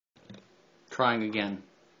Trying again.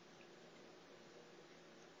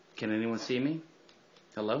 Can anyone see me?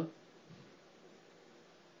 Hello?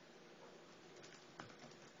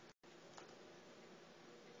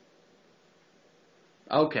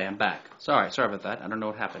 Okay, I'm back. Sorry about that. I don't know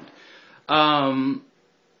what happened. I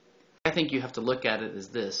think you have to look at it as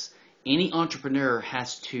this. Any entrepreneur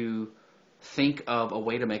has to think of a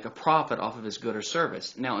way to make a profit off of his good or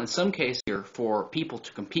service. Now, in some cases, for people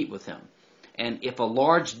to compete with him. And if a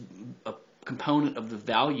large component of the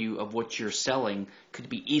value of what you're selling could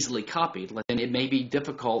be easily copied, then it may be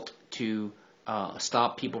difficult to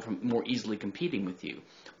stop people from more easily competing with you.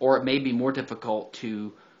 Or it may be more difficult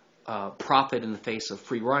to profit in the face of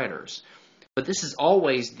free riders. But this is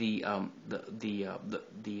always the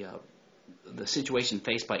situation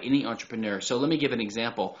faced by any entrepreneur. So let me give an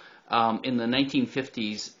example. In the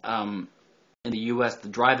 1950s, in the U.S., the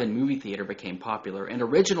drive-in movie theater became popular. And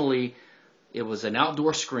originally, it was an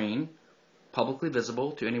outdoor screen, publicly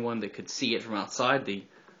visible to anyone that could see it from outside the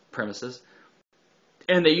premises.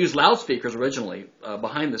 And they used loudspeakers originally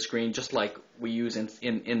behind the screen, just like we use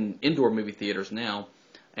in indoor movie theaters now.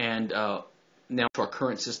 And now to our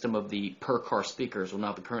current system of the per-car speakers. Well,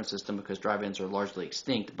 not the current system because drive-ins are largely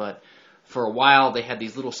extinct, but for a while they had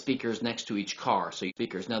these little speakers next to each car. So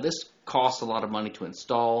speakers. Now this costs a lot of money to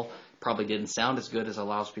install. Probably didn't sound as good as a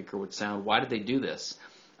loudspeaker would sound. Why did they do this?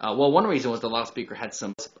 Well, one reason was the loudspeaker had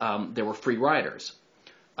some. There were free riders.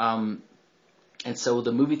 And so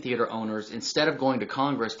the movie theater owners, instead of going to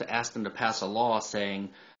Congress to ask them to pass a law saying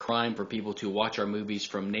crime for people to watch our movies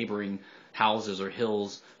from neighboring houses or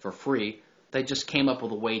hills for free, they just came up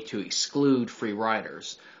with a way to exclude free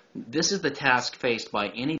riders. This is the task faced by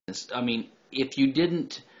any. I mean, if you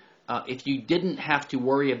didn't have to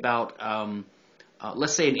worry about,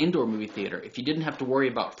 let's say an indoor movie theater, if you didn't have to worry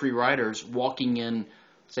about free riders walking in,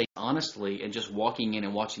 say honestly, and just walking in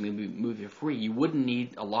and watching the movie for free, you wouldn't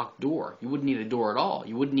need a locked door. You wouldn't need a door at all.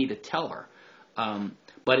 You wouldn't need a teller.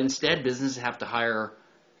 But instead, businesses have to hire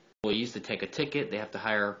employees to take a ticket. They have to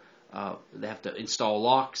hire. They have to install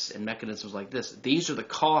locks and mechanisms like this. These are the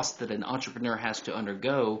costs that an entrepreneur has to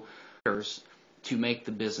undergo to make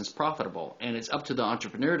the business profitable. And it's up to the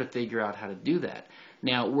entrepreneur to figure out how to do that.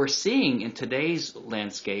 Now, we're seeing in today's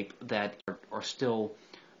landscape that are still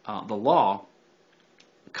the law.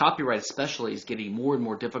 Copyright especially is getting more and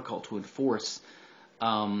more difficult to enforce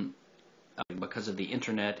because of the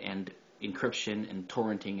internet and encryption and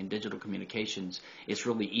torrenting and digital communications. It's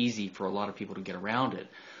really easy for a lot of people to get around it.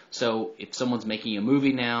 So if someone's making a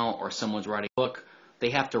movie now or someone's writing a book,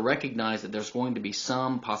 they have to recognize that there's going to be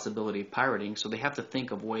some possibility of pirating, so they have to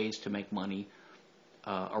think of ways to make money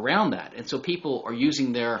around that. And so people are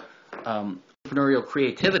using their entrepreneurial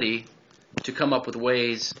creativity to come up with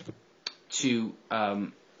ways to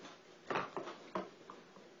hold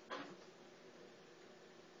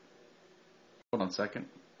on a second.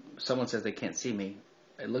 Someone says they can't see me.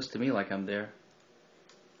 It looks to me like I'm there.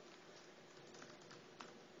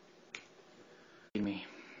 See me.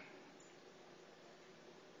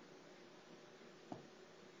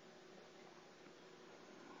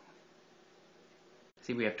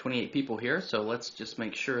 See, we have 28 people here, so let's just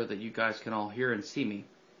make sure that you guys can all hear and see me.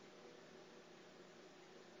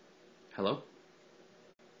 Hello?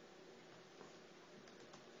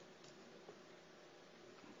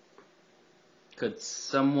 Could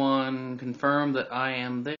someone confirm that I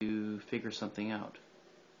am there to figure something out?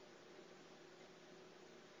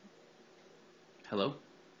 Hello?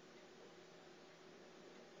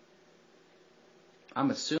 I'm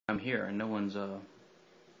assuming I'm here and no one's,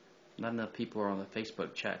 not enough people are on the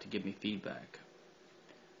Facebook chat to give me feedback.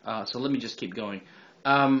 So let me just keep going.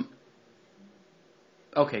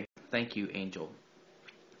 Okay, thank you, Angel.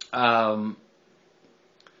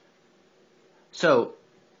 So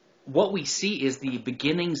what we see is the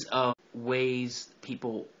beginnings of ways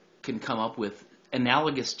people can come up with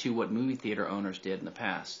analogous to what movie theater owners did in the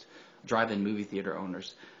past, drive-in movie theater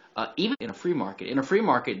owners. Even in a free market. In a free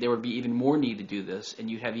market, there would be even more need to do this, and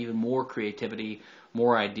you'd have even more creativity,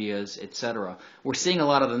 more ideas, etc. We're seeing a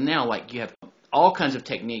lot of them now, like you have all kinds of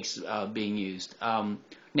techniques being used.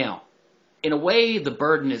 Now, in a way, the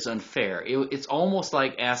burden is unfair. It's almost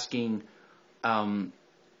like asking,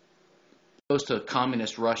 goes to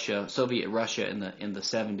communist Russia, Soviet Russia in the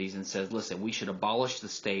 70s and says, listen, we should abolish the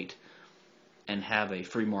state and have a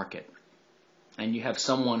free market. And you have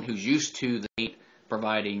someone who's used to the state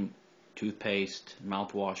providing toothpaste,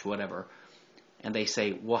 mouthwash, whatever, and they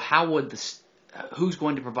say, well, who's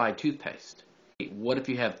going to provide toothpaste? What if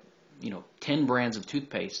you have, 10 brands of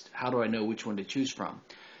toothpaste? How do I know which one to choose from?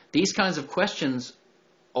 These kinds of questions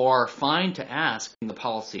are fine to ask in the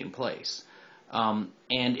policy in place. And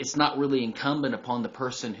it's not really incumbent upon the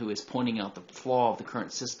person who is pointing out the flaw of the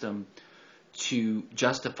current system to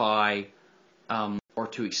justify or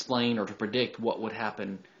to explain or to predict what would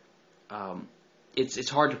happen. It's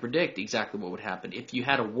hard to predict exactly what would happen. If you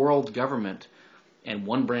had a world government and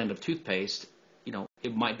one brand of toothpaste,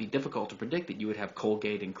 it might be difficult to predict that you would have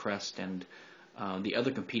Colgate and Crest and the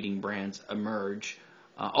other competing brands emerge,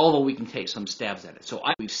 although we can take some stabs at it. So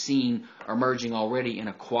we've seen emerging already in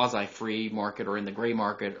a quasi-free market or in the gray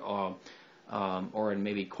market or in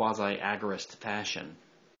maybe quasi-agorist fashion.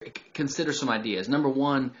 Consider some ideas. Number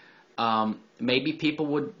one, maybe people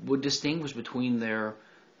would distinguish between their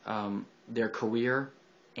career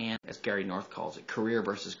and, as Gary North calls it, career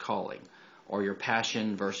versus calling, or your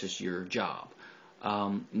passion versus your job.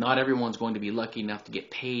 Not everyone's going to be lucky enough to get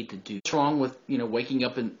paid to do. What's wrong with waking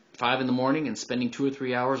up at 5 in the morning and spending 2 or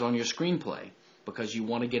 3 hours on your screenplay because you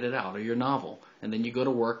want to get it out, or your novel, and then you go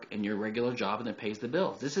to work in your regular job and it pays the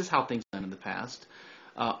bills? This is how things have done in the past.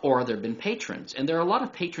 Or there have been patrons, and there are a lot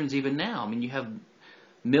of patrons even now. I mean, you have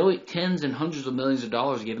tens and hundreds of millions of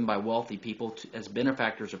dollars given by wealthy people as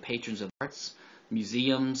benefactors or patrons of arts,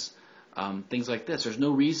 museums, things like this. There's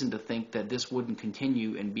no reason to think that this wouldn't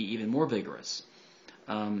continue and be even more vigorous.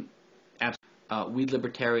 We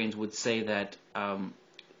libertarians would say that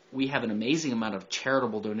we have an amazing amount of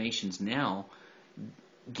charitable donations now,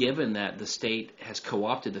 given that the state has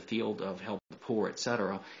co-opted the field of help the poor,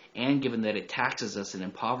 etc., and given that it taxes us and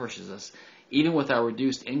impoverishes us. Even with our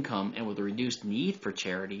reduced income and with a reduced need for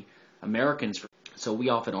charity, Americans, so we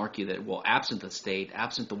often argue that, well, absent the state,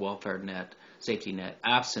 absent the welfare net, safety net,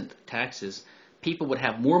 absent taxes, people would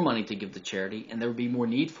have more money to give to charity and there would be more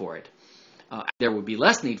need for it. There would be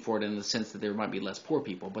less need for it in the sense that there might be less poor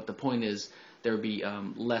people, but the point is there would be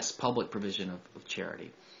less public provision of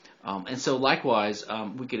charity. And so likewise,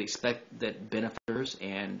 we could expect that benefactors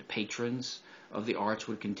and patrons of the arts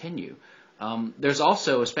would continue. There's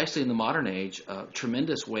also, especially in the modern age,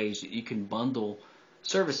 tremendous ways that you can bundle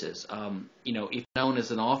services. If you're known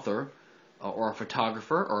as an author or a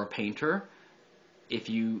photographer or a painter, if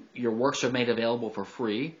your works are made available for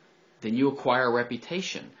free, then you acquire a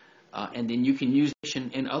reputation. And then you can use it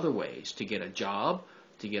in other ways to get a job,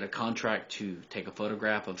 to get a contract to take a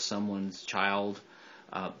photograph of someone's child,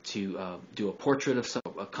 to do a portrait of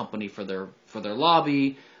a company for their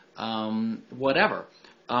lobby, whatever.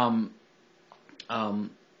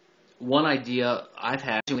 One idea I've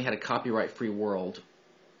had, we had a copyright-free world.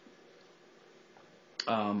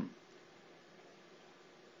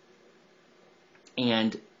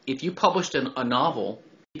 And if you published a novel,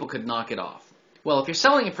 people could knock it off. Well, if you're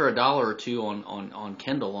selling it for $1 or $2 on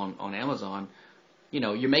Kindle, on Amazon,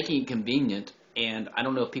 you're making it convenient, and I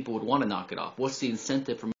don't know if people would want to knock it off. What's the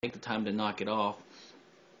incentive for me to take the time to knock it off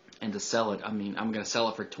and to sell it? I mean, I'm going to sell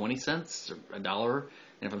it for 20 cents or $1,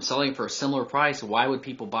 and if I'm selling it for a similar price, why would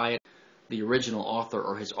people buy it? The original author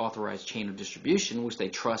or his authorized chain of distribution, which they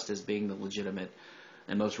trust as being the legitimate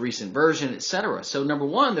and most recent version, etc. So number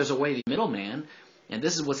one, there's a way the middleman, and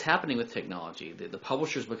this is what's happening with technology. The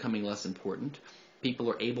publisher is becoming less important. People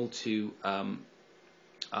are able to,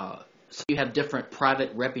 so you have different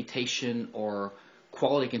private reputation or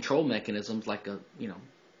quality control mechanisms like a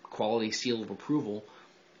quality seal of approval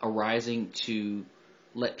arising to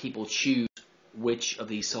let people choose which of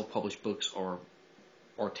these self-published books are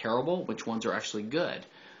terrible, which ones are actually good.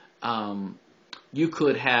 You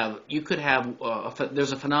could have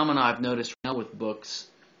there's a phenomenon I've noticed now with books.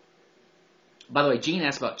 By the way, Gene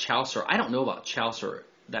asked about Chaucer. I don't know about Chaucer,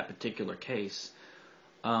 that particular case.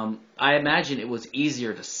 I imagine it was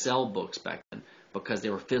easier to sell books back then because they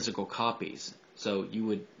were physical copies. So you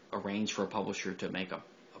would arrange for a publisher to make a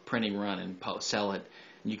printing run and sell it,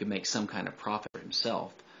 and you could make some kind of profit for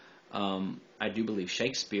himself. I do believe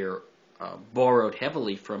Shakespeare borrowed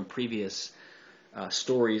heavily from previous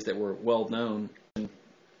stories that were well known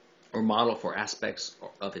or model for aspects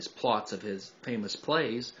of his plots of his famous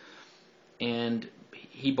plays, and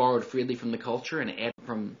he borrowed freely from the culture and added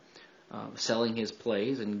from selling his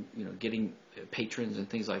plays and getting patrons and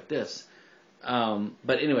things like this.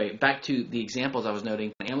 But anyway, back to the examples I was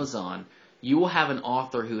noting on Amazon. You will have an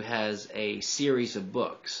author who has a series of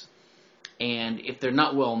books, and if they're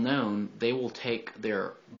not well known, they will take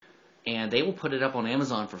and they will put it up on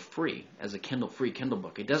Amazon for free as a free Kindle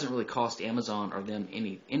book. It doesn't really cost Amazon or them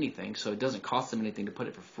anything, so it doesn't cost them anything to put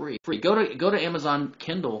it for free. Go to Amazon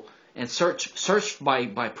Kindle and search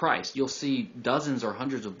by price. You'll see dozens or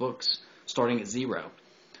hundreds of books starting at $0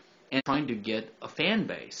 and trying to get a fan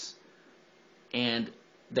base. And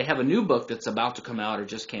they have a new book that's about to come out or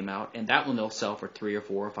just came out, and that one they'll sell for $3 or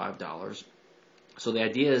 $4 or $5. So the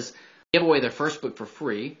idea is give away their first book for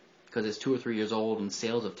free, because it's 2 or 3 years old and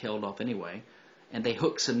sales have tailed off anyway, and they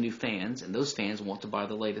hook some new fans, and those fans want to buy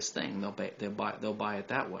the latest thing. They'll buy it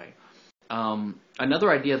that way. Another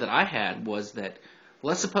idea that I had was that,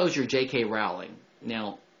 let's suppose you're J.K. Rowling.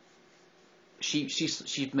 Now,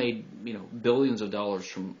 she's made billions of dollars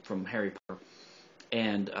from Harry Potter,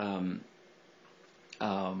 and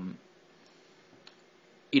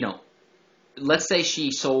let's say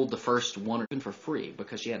she sold the first one or two for free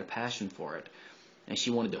because she had a passion for it, and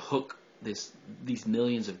she wanted to hook these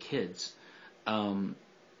millions of kids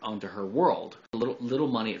onto her world. Little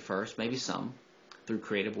money at first, maybe some, through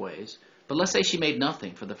creative ways. But let's say she made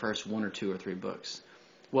nothing for the first 1 or 2 or 3 books.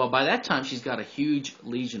 Well, by that time, she's got a huge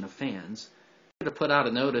legion of fans. To put out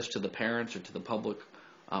a notice to the parents or to the public,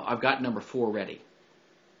 I've got number 4 ready.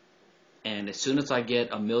 And as soon as I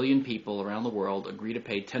get 1 million people around the world agree to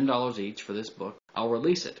pay $10 each for this book, I'll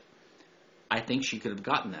release it. I think she could have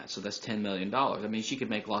gotten that, so that's $10 million. I mean, she could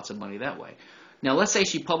make lots of money that way. Now, let's say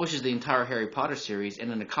she publishes the entire Harry Potter series,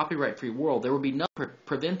 and in a copyright-free world, there would be nothing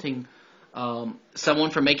preventing someone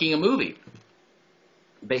from making a movie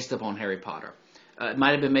based upon Harry Potter. It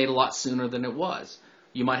might have been made a lot sooner than it was.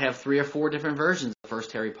 You might have 3 or 4 different versions of the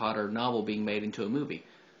first Harry Potter novel being made into a movie.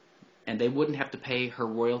 And they wouldn't have to pay her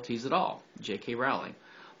royalties at all, J.K. Rowling.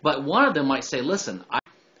 But one of them might say, listen,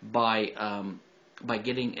 by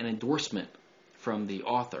getting an endorsement from the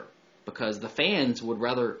author, because the fans would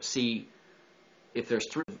rather see, if there's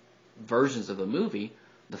 3 versions of the movie,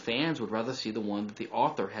 the fans would rather see the one that the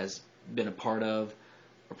author has been a part of,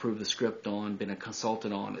 approved the script on, been a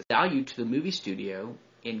consultant on. It's value to the movie studio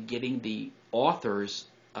in getting the author's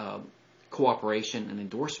cooperation and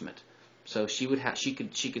endorsement. So she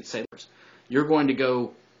could say, you're going to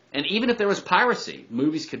go, and even if there was piracy,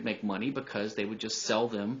 movies could make money because they would just sell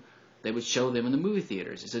them. They would show them in the movie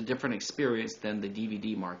theaters. It's a different experience than the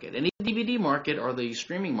DVD market. And the DVD market or the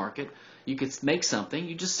streaming market, you could make something,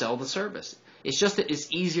 you just sell the service. It's just that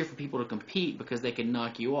it's easier for people to compete because they can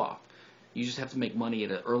knock you off. You just have to make money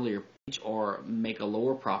at an earlier stage or make a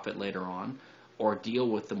lower profit later on, or deal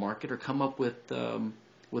with the market, or come up with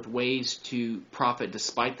ways to profit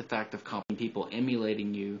despite the fact of people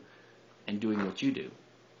emulating you and doing what you do.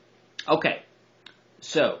 Okay,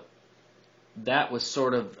 so that was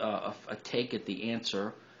sort of a take at the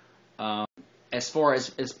answer. As far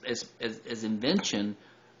as invention,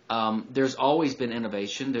 there's always been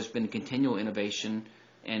innovation. There's been continual innovation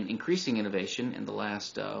and increasing innovation in the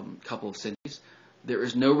last couple of centuries. There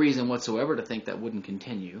is no reason whatsoever to think that wouldn't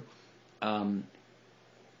continue,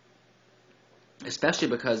 especially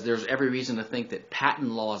because there's every reason to think that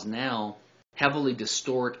patent laws now heavily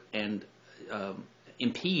distort and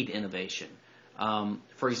impede innovation.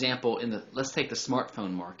 For example, let's take the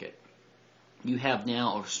smartphone market. You have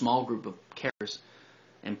now a small group of carriers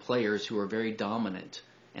and players who are very dominant,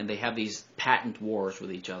 and they have these patent wars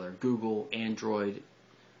with each other. Google's Android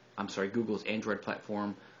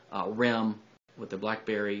platform, RIM with the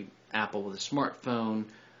BlackBerry, Apple with a smartphone,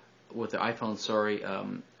 with the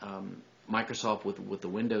iPhone, Microsoft with the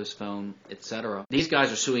Windows Phone, etc. These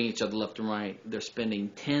guys are suing each other left and right. They're spending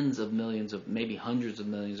tens of millions of, maybe hundreds of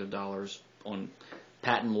millions of dollars on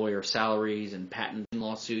patent lawyer salaries and patent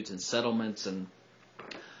lawsuits and settlements and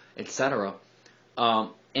etc. And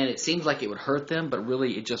it seems like it would hurt them, but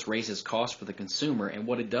really it just raises costs for the consumer. And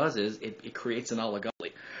what it does is it creates an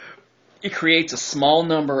oligopoly. It creates a small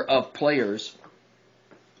number of players,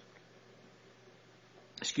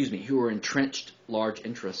 who are entrenched large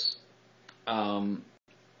interests.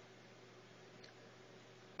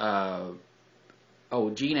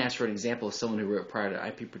 Gene asked for an example of someone who wrote prior to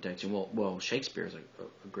IP protection. Well, Shakespeare is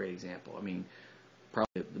a great example. I mean,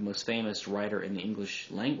 probably the most famous writer in the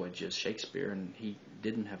English language is Shakespeare, and he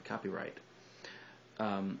didn't have copyright.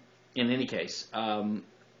 In any case,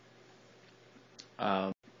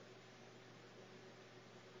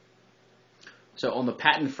 so on the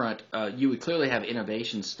patent front, you would clearly have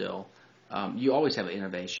innovation still. You always have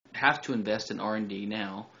innovation. You have to invest in R&D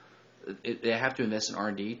now. They have to invest in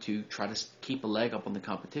R&D to try to keep a leg up on the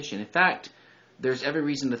competition. In fact, there's every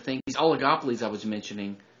reason to think these oligopolies I was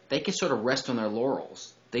mentioning, they can sort of rest on their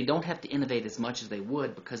laurels. They don't have to innovate as much as they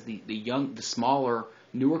would because the smaller,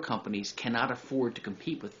 newer companies cannot afford to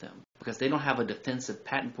compete with them because they don't have a defensive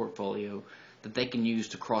patent portfolio that they can use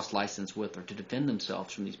to cross-license with or to defend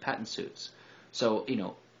themselves from these patent suits. So,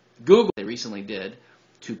 Google, they recently did,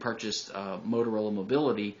 to purchase Motorola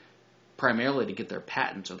Mobility primarily to get their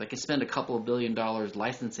patent, so they can spend a couple of $1 billion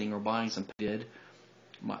licensing or buying some.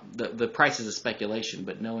 The price is a speculation,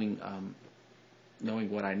 but knowing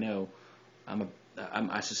what I know,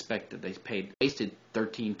 I suspect that they wasted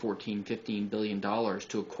 $13, $14, $15 billion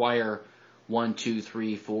to acquire 1, 2,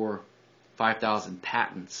 3, 4, 5,000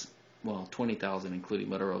 patents, well, 20,000 including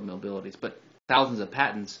motor mobilities, but thousands of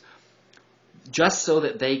patents, just so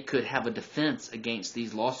that they could have a defense against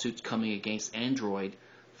these lawsuits coming against Android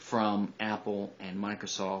from Apple and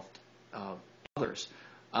Microsoft, others.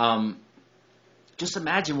 Just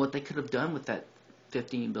imagine what they could have done with that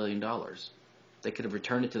 $15 billion. They could have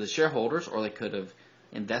returned it to the shareholders, or they could have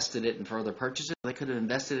invested it in further purchases, or they could have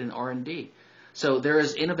invested in R&D. So there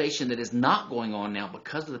is innovation that is not going on now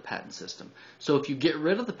because of the patent system. So if you get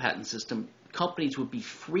rid of the patent system, companies would be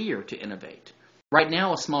freer to innovate. Right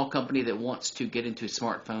now, a small company that wants to get into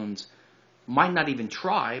smartphones might not even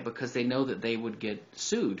try because they know that they would get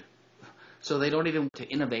sued. So they don't even want to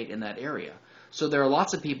innovate in that area. So there are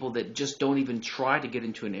lots of people that just don't even try to get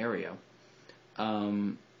into an area.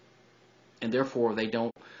 And therefore they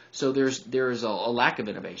don't. So there is a lack of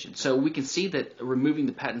innovation. So we can see that removing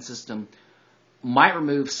the patent system might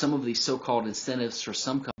remove some of these so-called incentives for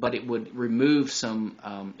some companies, but it would remove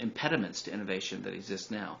some impediments to innovation that exist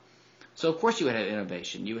now. So of course you would have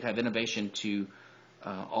innovation. You would have innovation to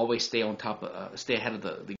always stay on top, stay ahead of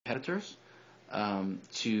the competitors,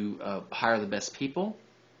 to hire the best people,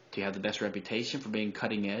 to have the best reputation for being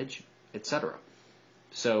cutting edge, etc.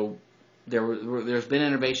 So there's been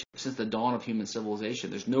innovation since the dawn of human civilization.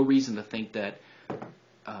 There's no reason to think that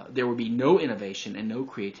there would be no innovation and no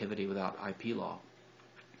creativity without IP law.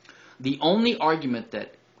 The only argument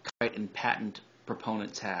that copyright and patent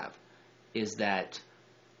proponents have is that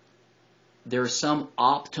there is some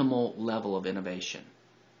optimal level of innovation.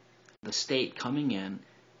 The state coming in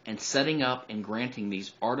and setting up and granting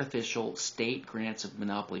these artificial state grants of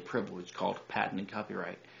monopoly privilege called patent and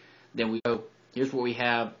copyright. Then we go, here's what we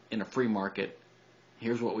have in a free market.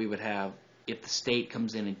 Here's what we would have if the state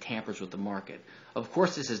comes in and tampers with the market. Of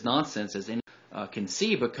course, this is nonsense, as anyone can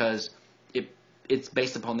see, because it's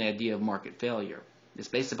based upon the idea of market failure. It's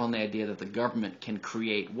based upon the idea that the government can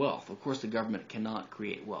create wealth. Of course, the government cannot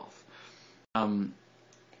create wealth. All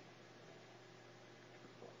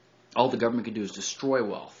the government can do is destroy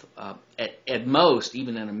wealth. At most,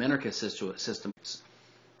 even in America's systems,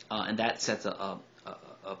 and that sets a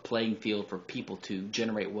playing field for people to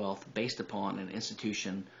generate wealth based upon an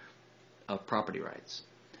institution of property rights.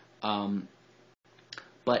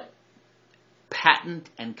 But patent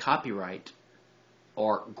and copyright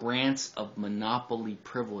are grants of monopoly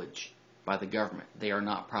privilege by the government. They are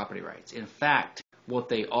not property rights. In fact, what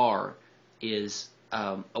they are is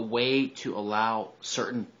a way to allow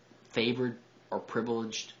certain favored or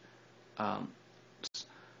privileged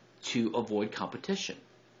to avoid competition.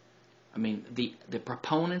 I mean, the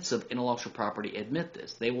proponents of intellectual property admit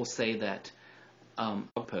this. They will say that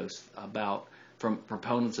posts from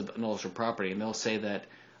proponents of intellectual property, and they'll say that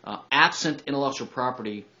absent intellectual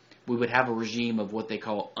property, we would have a regime of what they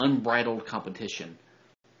call unbridled competition.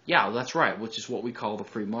 Yeah, that's right, which is what we call the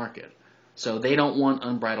free market. So they don't want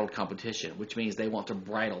unbridled competition, which means they want to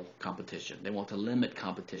bridle competition. They want to limit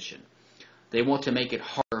competition. They want to make it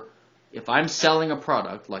harder. If I'm selling a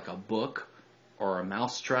product like a book or a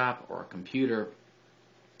mousetrap or a computer,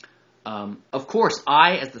 of course,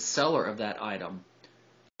 I, as the seller of that item,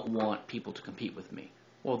 don't want people to compete with me.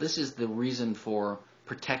 Well, this is the reason for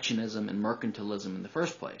protectionism and mercantilism in the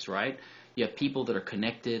first place, right? You have people that are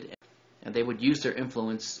connected, and they would use their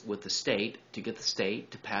influence with the state to get the state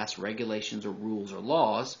to pass regulations or rules or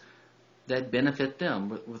laws that benefit them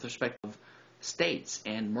with respect to states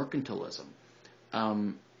and mercantilism.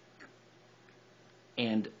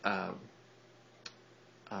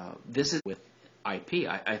 This is with IP.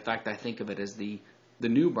 In fact, I think of it as the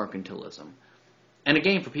new mercantilism. And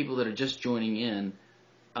again, for people that are just joining in,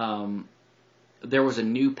 there was a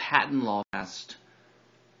new patent law passed,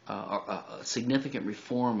 a significant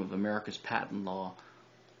reform of America's patent law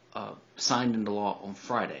signed into law on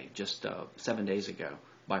Friday, just 7 days ago,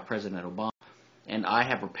 by President Obama. And I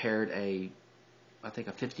have prepared I think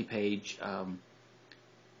a 50-page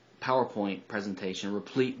PowerPoint presentation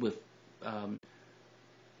replete with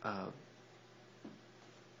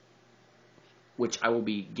which I will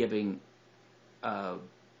be giving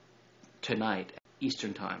tonight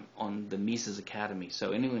Eastern Time on the Mises Academy.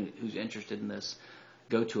 So anyone who's interested in this,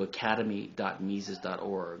 go to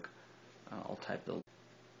academy.mises.org. I'll type the.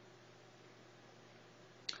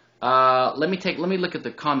 Let me look at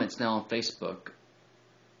the comments now on Facebook.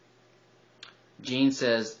 Gene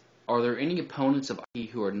says, "Are there any opponents of IP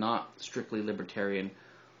who are not strictly libertarian,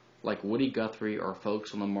 like Woody Guthrie or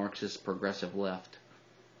folks on the Marxist progressive left?"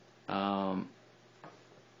 I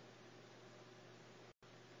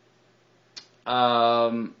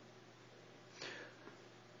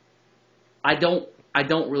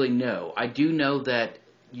don't really know. I do know that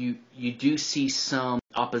you do see some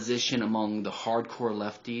opposition among the hardcore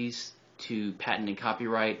lefties to patent and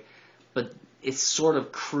copyright, but it's sort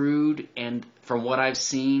of crude, and from what I've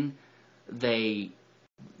seen,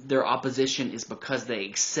 their opposition is because they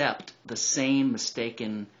accept the same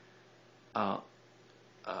mistaken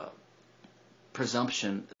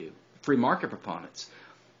presumption free market proponents.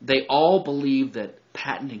 They all believe that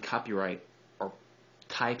patent and copyright are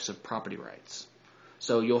types of property rights.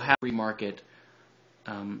 So you'll have free market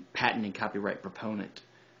patent and copyright proponent,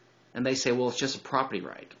 and they say, well, it's just a property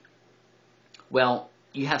right. Well,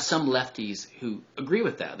 you have some lefties who agree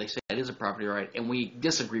with that. They say it is a property right, and we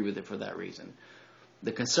disagree with it for that reason.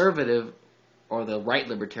 The conservative or the right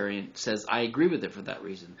libertarian says, I agree with it for that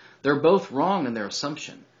reason. They're both wrong in their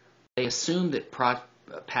assumption. They assume that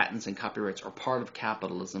patents and copyrights are part of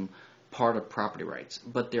capitalism, part of property rights,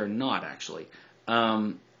 but they're not actually.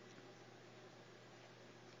 In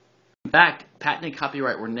fact, patent and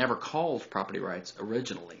copyright were never called property rights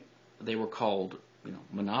originally. They were called,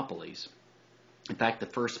 monopolies. In fact, the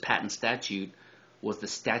first patent statute was the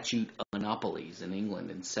Statute of Monopolies in England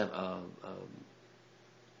in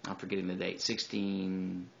I'm forgetting the date,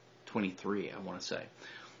 1623, I want to say.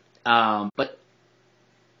 But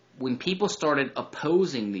when people started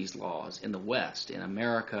opposing these laws in the West, in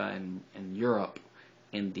America and Europe,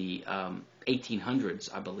 in the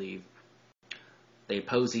 1800s, I believe, they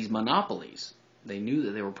opposed these monopolies. They knew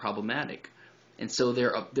that they were problematic. And so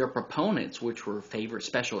their proponents, which were favored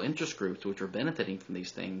special interest groups, which were benefiting from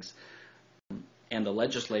these things, and the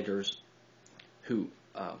legislators who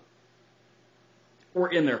were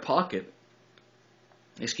in their pocket,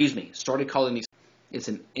 started calling these, it's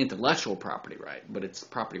an intellectual property right, but it's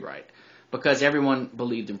property right. Because everyone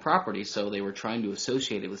believed in property, so they were trying to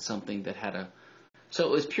associate it with something that had so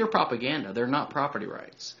it was pure propaganda. They're not property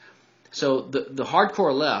rights. So the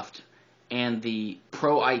hardcore left and the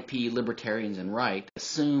pro-IP libertarians and right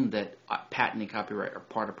assume that patent and copyright are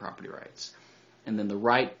part of property rights. And then the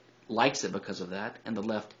right likes it because of that, and the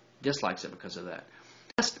left dislikes it because of that.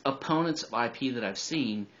 Best opponents of IP that I've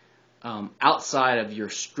seen, outside of your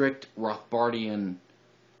strict Rothbardian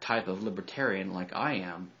type of libertarian like I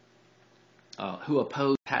am, who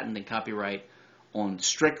oppose patent and copyright on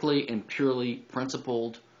strictly and purely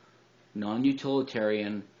principled,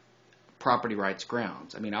 non-utilitarian property rights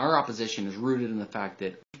grounds. I mean, our opposition is rooted in the fact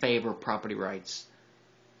that we favor property rights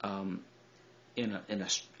in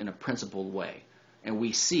a principled way, and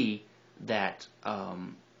we see that.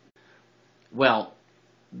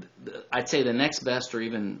 I'd say the next best, or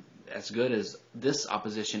even as good as this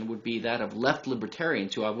opposition, would be that of left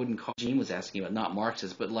libertarians, who I wouldn't call, Gene was asking about, not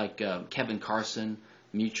Marxists, but like Kevin Carson,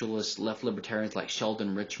 mutualist left libertarians like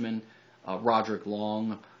Sheldon Richman, Roderick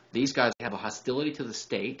Long. These guys have a hostility to the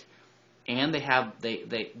state, and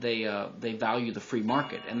they value the free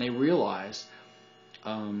market, and they realize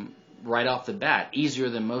right off the bat, easier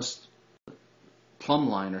than most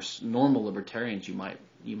plumb-line or normal libertarians, you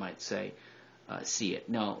might say, see it.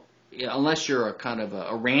 Now, unless you're a kind of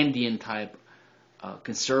a Randian type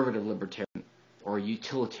conservative libertarian or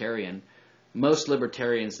utilitarian, most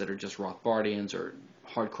libertarians that are just Rothbardians or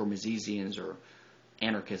hardcore Misesians or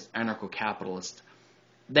anarcho-capitalists,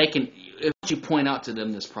 if you point out to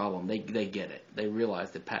them this problem, they get it. They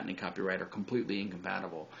realize that patent and copyright are completely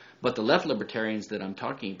incompatible. But the left libertarians that I'm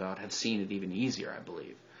talking about have seen it even easier, I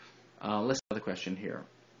believe. Let's have another question here.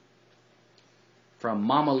 From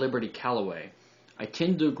Mama Liberty Calloway. I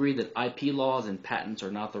tend to agree that IP laws and patents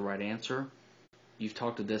are not the right answer. You've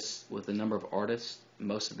talked to this with a number of artists.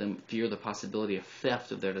 Most of them fear the possibility of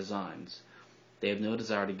theft of their designs. They have no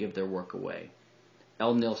desire to give their work away.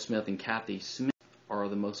 L. Neil Smith and Kathy Smith are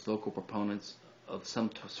the most vocal proponents of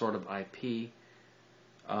some sort of IP.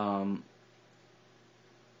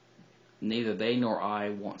 Neither they nor I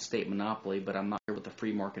want state monopoly, but I'm not sure what the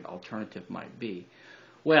free market alternative might be.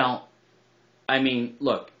 Well, I mean,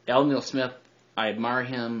 look, L. Neil Smith, I admire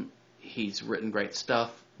him. He's written great stuff,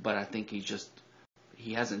 but I think he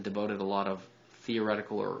hasn't devoted a lot of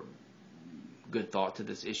theoretical or good thought to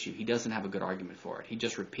this issue. He doesn't have a good argument for it. He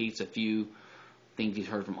just repeats a few things he's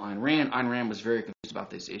heard from Ayn Rand. Ayn Rand was very confused about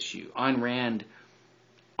this issue. Ayn Rand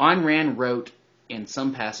wrote in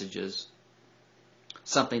some passages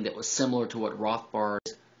something that was similar to what Rothbard.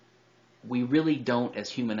 We really don't, as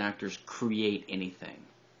human actors, create anything.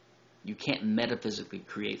 You can't metaphysically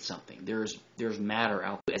create something. There's matter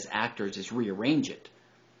out there. As actors, is rearrange it.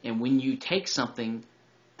 And when you take something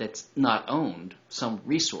that's not owned, some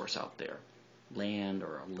resource out there, land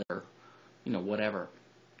or a litter, whatever,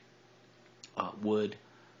 wood,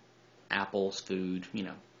 apples, food,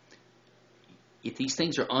 if these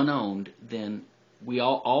things are unowned, then we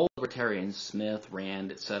all libertarians, Smith,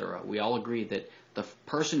 Rand, etc., we all agree that the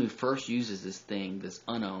person who first uses this thing, this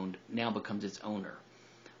unowned, now becomes its owner.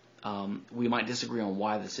 We might disagree on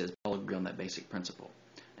why this is, but I'll agree on that basic principle.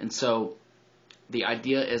 And so the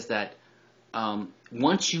idea is that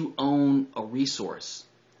once you own a resource,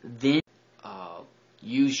 then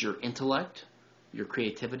use your intellect, your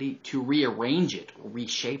creativity, to rearrange it or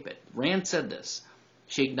reshape it. Rand said this.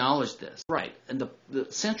 She acknowledged this. Right. And the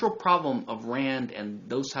central problem of Rand and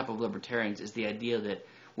those type of libertarians is the idea that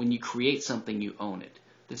when you create something, you own it.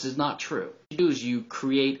 This is not true. What you do is you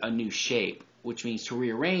create a new shape, which means to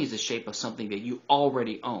rearrange the shape of something that you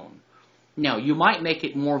already own. Now, you might make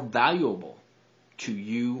it more valuable to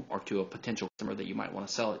you or to a potential customer that you might want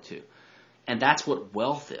to sell it to. And that's what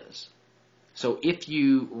wealth is. So if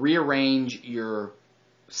you rearrange your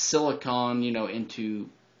silicon, into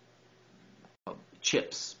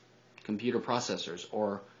chips, computer processors,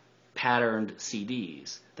 or patterned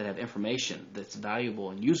CDs that have information that's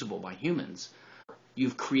valuable and usable by humans,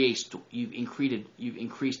 you've increased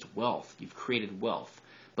wealth. You've created wealth.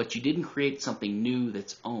 But you didn't create something new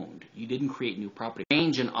that's owned. You didn't create new property.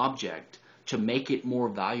 Change an object to make it more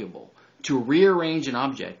valuable. To rearrange an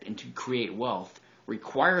object and to create wealth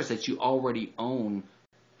requires that you already own.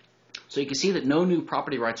 So you can see that no new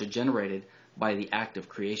property rights are generated by the act of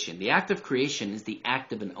creation. The act of creation is the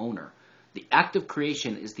act of an owner. The act of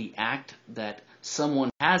creation is the act that someone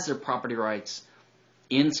has their property rights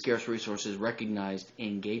in scarce resources recognized and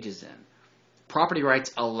engages in. Property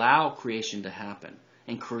rights allow creation to happen,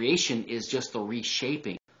 and creation is just the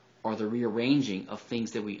reshaping or the rearranging of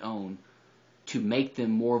things that we own to make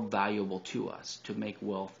them more valuable to us, to make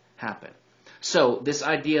wealth happen. So this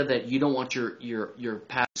idea that you don't want your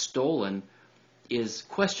past stolen is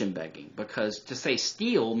question begging, because to say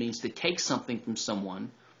steal means to take something from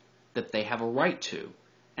someone that they have a right to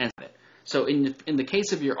and have it. So in the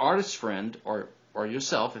case of your artist friend or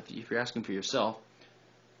yourself, if you're asking for yourself,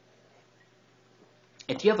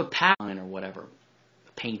 if you have a pattern or whatever,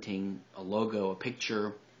 a painting, a logo, a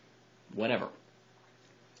picture, whatever,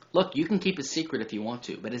 look, you can keep it secret if you want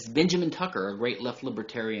to, but as Benjamin Tucker, a great left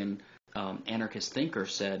libertarian anarchist thinker,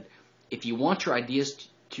 said, if you want your ideas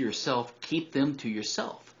to yourself, keep them to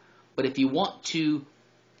yourself. But if you want to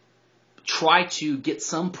try to get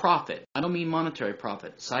some profit, I don't mean monetary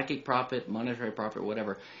profit, psychic profit, monetary profit,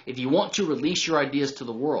 whatever. If you want to release your ideas to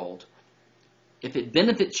the world, if it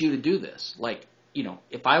benefits you to do this, like,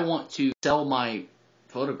 if I want to sell my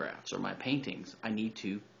photographs or my paintings, I need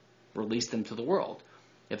to release them to the world.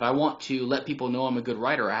 If I want to let people know I'm a good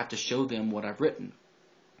writer, I have to show them what I've written.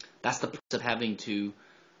 That's the price of having to.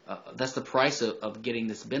 That's the price of getting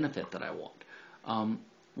this benefit that I want.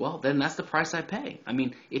 Well, then that's the price I pay. I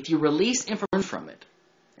mean, if you release information from it,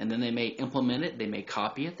 and then they may implement it, they may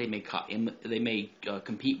copy it, they may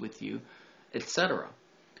compete with you, etc.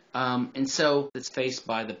 And so it's faced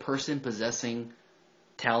by the person possessing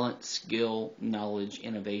talent, skill, knowledge,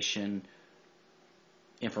 innovation,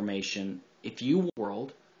 information. If you want the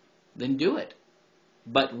world, then do it.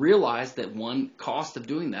 But realize that one cost of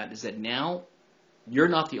doing that is that now you're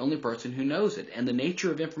not the only person who knows it. And the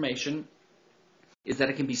nature of information is that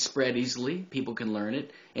it can be spread easily, people can learn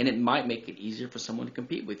it, and it might make it easier for someone to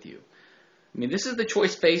compete with you. I mean, this is the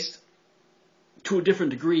choice faced to a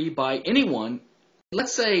different degree by anyone.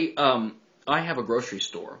 Let's say I have a grocery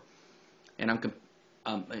store, and I'm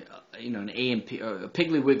an A&P, a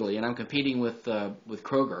Piggly Wiggly, and I'm competing with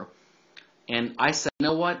Kroger, and I say, you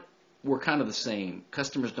know what? We're kind of the same.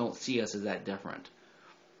 Customers don't see us as that different.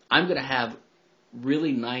 I'm going to have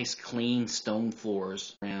really nice, clean stone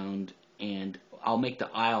floors around, and I'll make the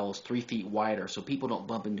aisles 3 feet wider so people don't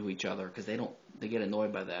bump into each other because they get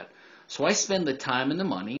annoyed by that. So I spend the time and the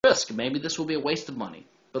money. Risk, maybe this will be a waste of money,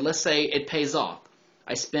 but let's say it pays off.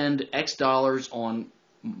 I spend X dollars on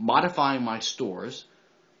modifying my stores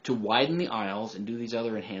to widen the aisles and do these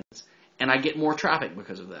other enhancements, and I get more traffic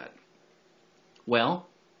because of that. Well,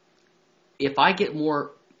 if I get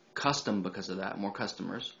more custom because of that, more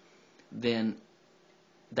customers, then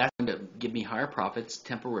that's going to give me higher profits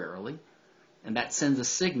temporarily, and that sends a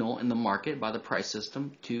signal in the market by the price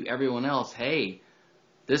system to everyone else, hey,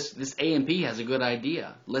 this A&P has a good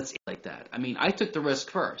idea. Let's like that. I mean, I took the risk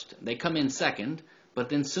first. They come in second, but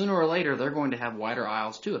then sooner or later they're going to have wider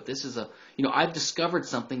aisles too. If this is I've discovered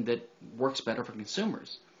something that works better for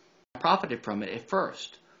consumers. I profited from it at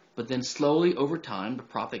first, but then slowly over time the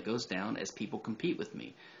profit goes down as people compete with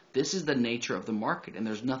me. This is the nature of the market, and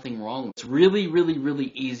there's nothing wrong with it. It's really, really,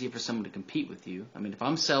 really easy for someone to compete with you. I mean, if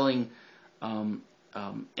I'm selling an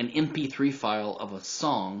MP3 file of a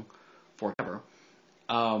song for whatever,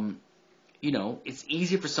 you know, it's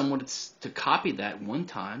easy for someone to copy that one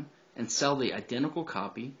time and sell the identical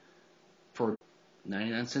copy for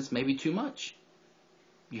 99 cents, maybe too much.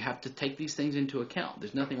 You have to take these things into account.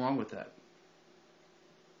 There's nothing wrong with that.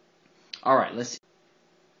 All right, let's see.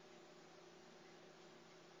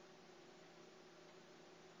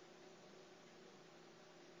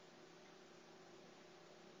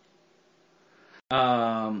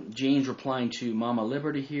 Jane's replying to Mama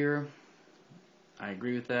Liberty here. I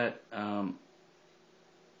agree with that. I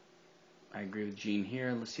agree with Gene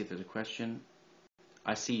here. Let's see if there's a question.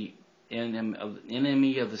 I see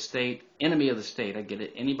enemy of the state. Enemy of the state. I get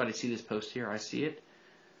it. Anybody see this post here? I see it.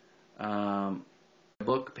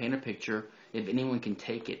 Book, paint a picture. If anyone can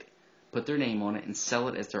take it, put their name on it, and sell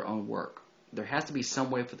it as their own work. There has to be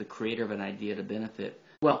some way for the creator of an idea to benefit.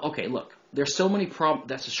 Well, okay, look. There's so many problems.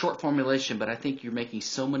 That's a short formulation, but I think you're making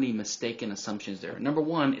so many mistaken assumptions there. Number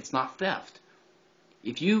one, it's not theft.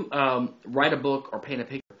 If you write a book or paint a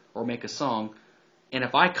picture or make a song, and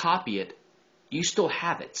if I copy it, you still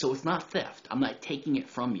have it. So it's not theft. I'm not taking it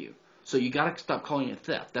from you. So you got to stop calling it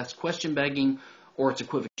theft. That's question begging, or it's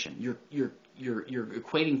equivocation. You're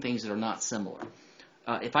equating things that are not similar.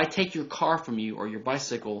 If I take your car from you, or your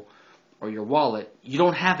bicycle, or your wallet, you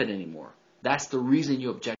don't have it anymore. That's the reason you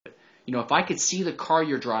object. You know, if I could see the car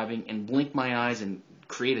you're driving and blink my eyes and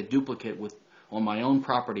create a duplicate on my own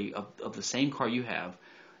property of the same car you have,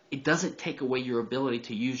 it doesn't take away your ability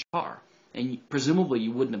to use your car. And presumably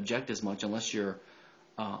you wouldn't object as much unless you're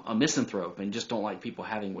a misanthrope and just don't like people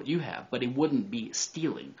having what you have. But it wouldn't be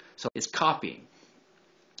stealing. So it's copying.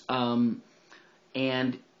 And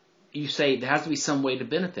you say there has to be some way to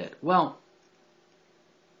benefit. Well,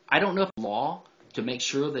 I don't know if law to make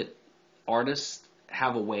sure that artists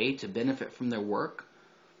have a way to benefit from their work.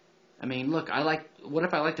 I mean, look, what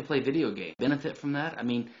if I like to play video games? Benefit from that? I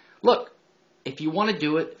mean, look, if you want to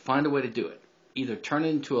do it, find a way to do it. Either turn it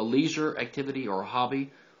into a leisure activity or a hobby,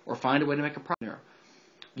 or find a way to make a profit.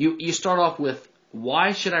 You start off with,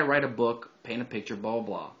 why should I write a book, paint a picture, blah, blah,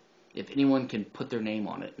 blah, if anyone can put their name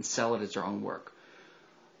on it and sell it as their own work?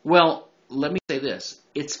 Well, let me say this.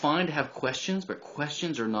 It's fine to have questions, but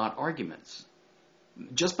questions are not arguments.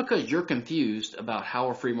 Just because you're confused about how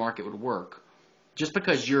a free market would work, just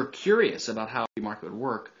because you're curious about how a free market would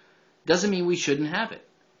work, doesn't mean we shouldn't have it.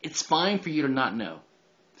 It's fine for you to not know.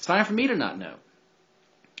 It's fine for me to not know.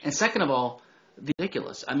 And second of all,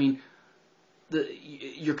 ridiculous. I mean,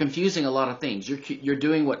 you're confusing a lot of things. You're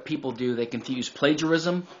doing what people do. They confuse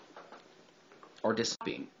plagiarism or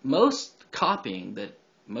copying. Most copying that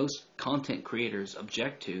most content creators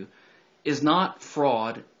object to is not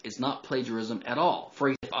fraud, is not plagiarism at all. For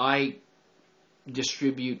example, if I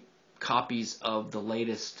distribute copies of the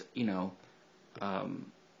latest,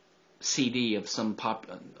 CD of some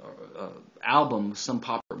album, some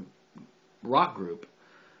popular rock group,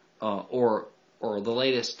 or the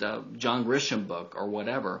latest John Grisham book or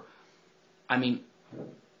whatever, I mean,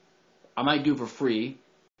 I might do it for free.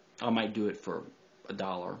 I might do it for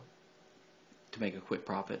 $1 to make a quick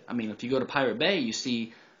profit. I mean, if you go to Pirate Bay, you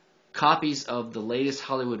see copies of the latest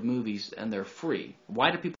Hollywood movies, and they're free.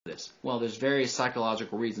 Why do people do this? Well, there's various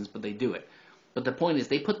psychological reasons, but they do it. But the point is,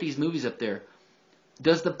 they put these movies up there.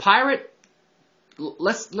 Does the pirate...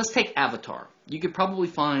 Let's take Avatar. You could probably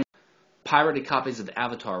find pirated copies of the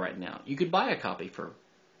Avatar right now. You could buy a copy for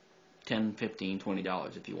 $10, $15,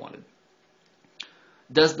 $20 if you wanted.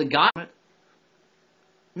 Does the guy...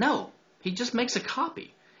 No. He just makes a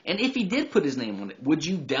copy. And if he did put his name on it, would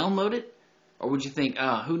you download it? Or would you think,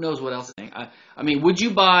 who knows what else? I mean, would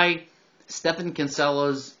you buy Stephan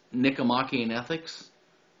Kinsella's Nicomachean Ethics?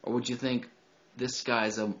 Or would you think, this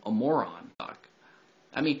guy's a moron?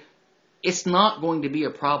 I mean, it's not going to be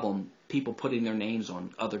a problem, people putting their names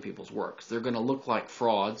on other people's works. They're going to look like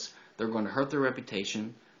frauds. They're going to hurt their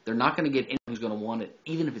reputation. They're not going to get anyone who's going to want it,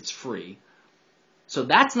 even if it's free. So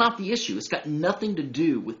that's not the issue. It's got nothing to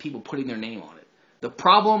do with people putting their name on it. The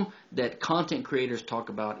problem that content creators talk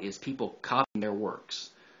about is people copying their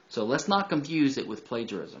works. So let's not confuse it with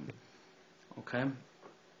plagiarism. Okay?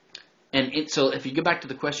 And so if you go back to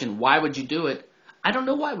the question, why would you do it? I don't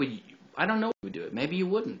know why you would do it. Maybe you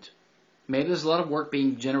wouldn't. Maybe there's a lot of work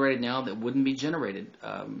being generated now that wouldn't be generated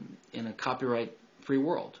in a copyright-free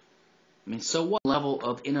world. I mean, so what level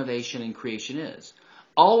of innovation and creation is?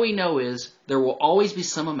 All we know is there will always be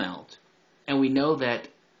some amount, and we know that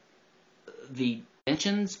the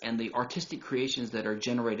inventions and the artistic creations that are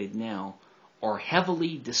generated now are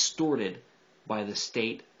heavily distorted by the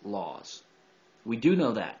state laws. We do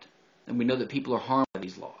know that, and we know that people are harmed by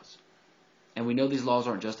these laws, and we know these laws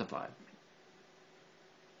aren't justified.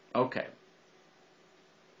 Okay.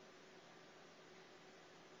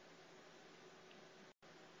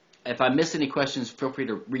 If I miss any questions, feel free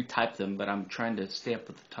to retype them, but I'm trying to stay up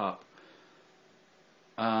at the top.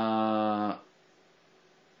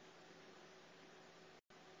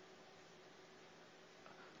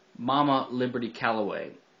 Mama Liberty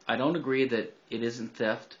Calloway. I don't agree that it isn't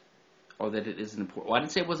theft or that it isn't important. Well, I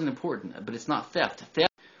didn't say it wasn't important, but it's not theft.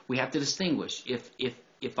 Theft, we have to distinguish.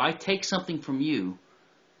 If I take something from you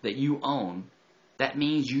that you own, that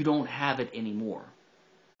means you don't have it anymore.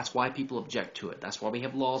 That's why people object to it. That's why we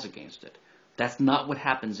have laws against it. That's not what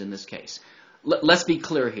happens in this case. Let's be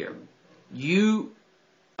clear here. You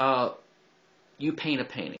paint a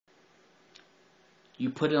painting. You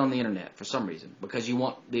put it on the internet for some reason because you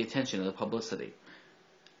want the attention and the publicity.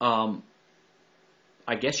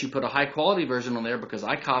 I guess you put a high quality version on there because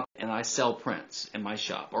I copy and I sell prints in my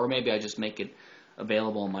shop, or maybe I just make it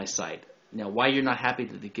available on my site. Now, why you're not happy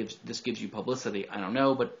that this gives you publicity, I don't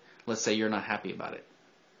know, but let's say you're not happy about it.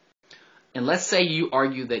 And let's say you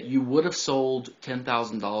argue that you would have sold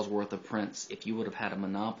 $10,000 worth of prints if you would have had a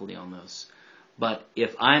monopoly on those. But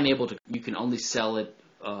if I'm able to, you can only sell it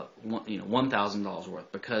 $1,000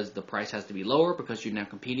 worth because the price has to be lower because you're now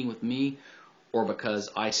competing with me, or because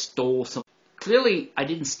I stole some. Clearly, I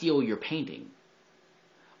didn't steal your painting.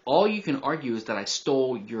 All you can argue is that I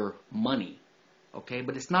stole your money, okay?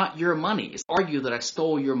 But it's not your money. It's argue that I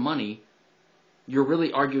stole your money. You're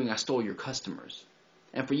really arguing I stole your customers.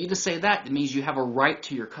 And for you to say that, it means you have a right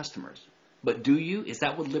to your customers. But do you? Is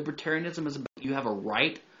that what libertarianism is about? You have a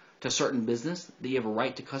right to certain business, that you have a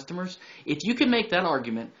right to customers? If you can make that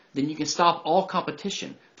argument, then you can stop all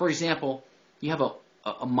competition. For example, you have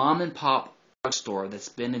a mom and pop drugstore that's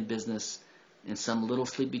been in business in some little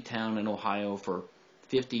sleepy town in Ohio for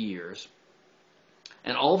 50 years.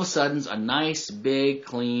 And all of a sudden, a nice, big,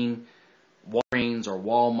 clean Walgreens or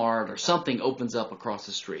Walmart or something opens up across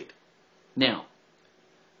the street. Now,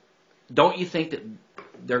 don't you think that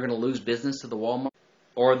they're going to lose business to the Walmart?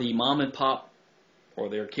 Or the mom and pop or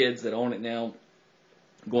their kids that own it now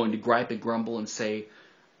going to gripe and grumble and say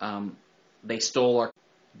they stole our...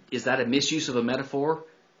 Is that a misuse of a metaphor?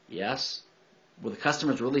 Yes. Were the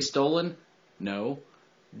customers really stolen? No.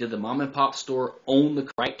 Did the mom and pop store own the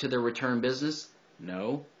right to their return business?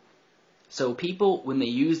 No. So people, when they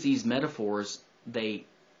use these metaphors,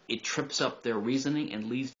 it trips up their reasoning and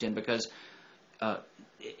leads in, because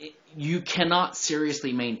you cannot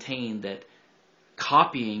seriously maintain that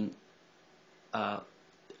copying an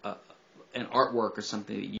artwork or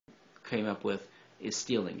something that you came up with is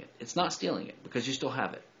stealing it. It's not stealing it because you still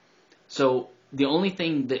have it. So the only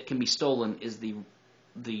thing that can be stolen is the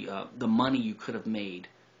money you could have made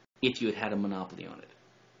if you had had a monopoly on it.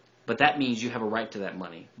 But that means you have a right to that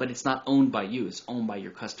money. But it's not owned by you. It's owned by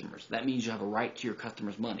your customers. That means you have a right to your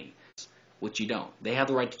customers' money, which you don't. They have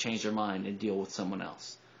the right to change their mind and deal with someone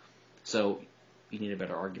else. So you need a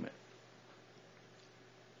better argument.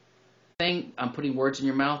 I'm putting words in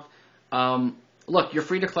your mouth. Look, you're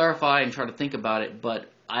free to clarify and try to think about it, but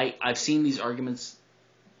I've seen these arguments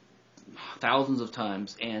thousands of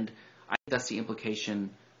times, and I think that's the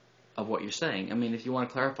implication of what you're saying. I mean, if you want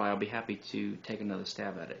to clarify, I'll be happy to take another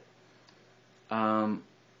stab at it.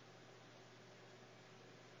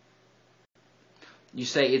 You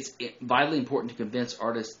say it's vitally important to convince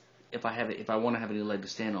artists if I want to have any leg to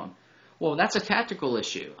stand on. Well, that's a tactical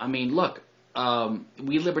issue. I mean, look,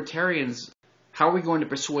 we libertarians, how are we going to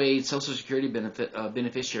persuade Social Security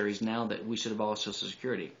beneficiaries now that we should abolish Social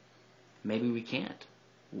Security? Maybe we can't.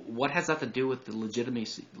 What has that to do with the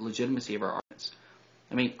legitimacy of our arguments?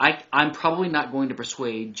 I mean, I'm probably not going to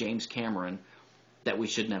persuade James Cameron that we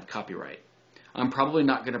shouldn't have copyright. I'm probably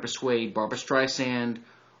not going to persuade Barbra Streisand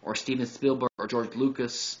or Steven Spielberg or George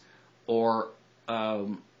Lucas or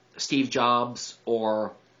Steve Jobs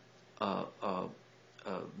or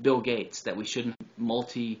Bill Gates that we shouldn't have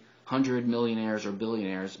multi-hundred millionaires or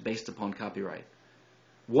billionaires based upon copyright.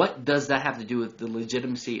 What does that have to do with the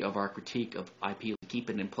legitimacy of our critique of IP? Keep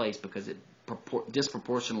it in place because it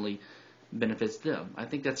disproportionately benefits them. I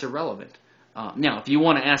think that's irrelevant. Now, if you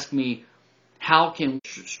want to ask me how can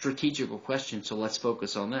strategical questions, so let's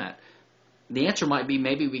focus on that. The answer might be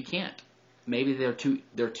maybe we can't. Maybe they're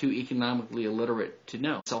too economically illiterate to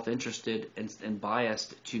know, self-interested and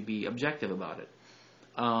biased to be objective about it.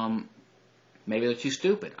 Maybe they're too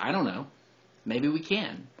stupid. I don't know. Maybe we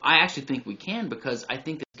can. I actually think we can because I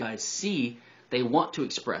think that guys see they want to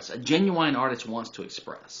express. A genuine artist wants to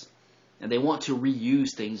express, and they want to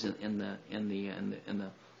reuse things that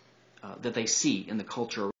they see in the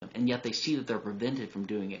culture, and yet they see that they're prevented from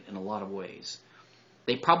doing it in a lot of ways.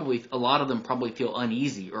 A lot of them probably feel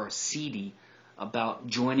uneasy or seedy about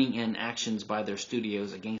joining in actions by their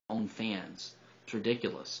studios against their own fans. It's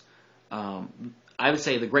ridiculous. I would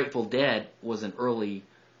say the Grateful Dead was an early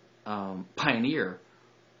pioneer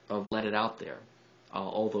of Let It Out There,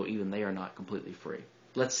 although even they are not completely free.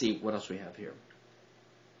 Let's see what else we have here.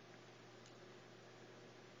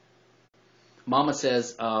 Mama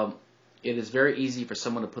says, it is very easy for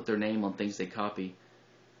someone to put their name on things they copy,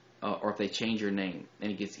 or if they change your name,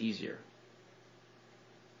 and it gets easier.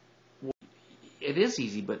 Well, it is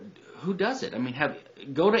easy, but who does it? I mean,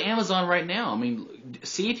 go to Amazon right now. I mean,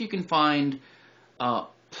 see if you can find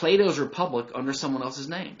Plato's Republic under someone else's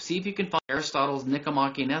name. See if you can find Aristotle's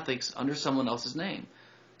Nicomachean Ethics under someone else's name.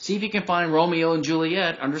 See if you can find Romeo and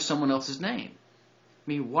Juliet under someone else's name. I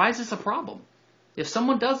mean, why is this a problem? If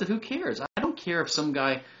someone does it, who cares? I don't care if some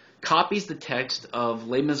guy copies the text of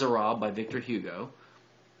Les Miserables by Victor Hugo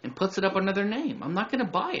and puts it up under their name. I'm not going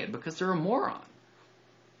to buy it because they're a moron.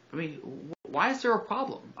 I mean, why is there a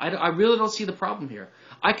problem? I really don't see the problem here.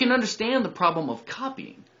 I can understand the problem of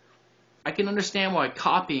copying. I can understand why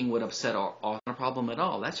copying would upset a problem at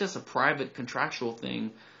all. That's just a private contractual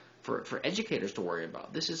thing for educators to worry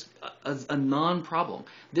about. This is a non-problem.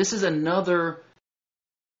 This is another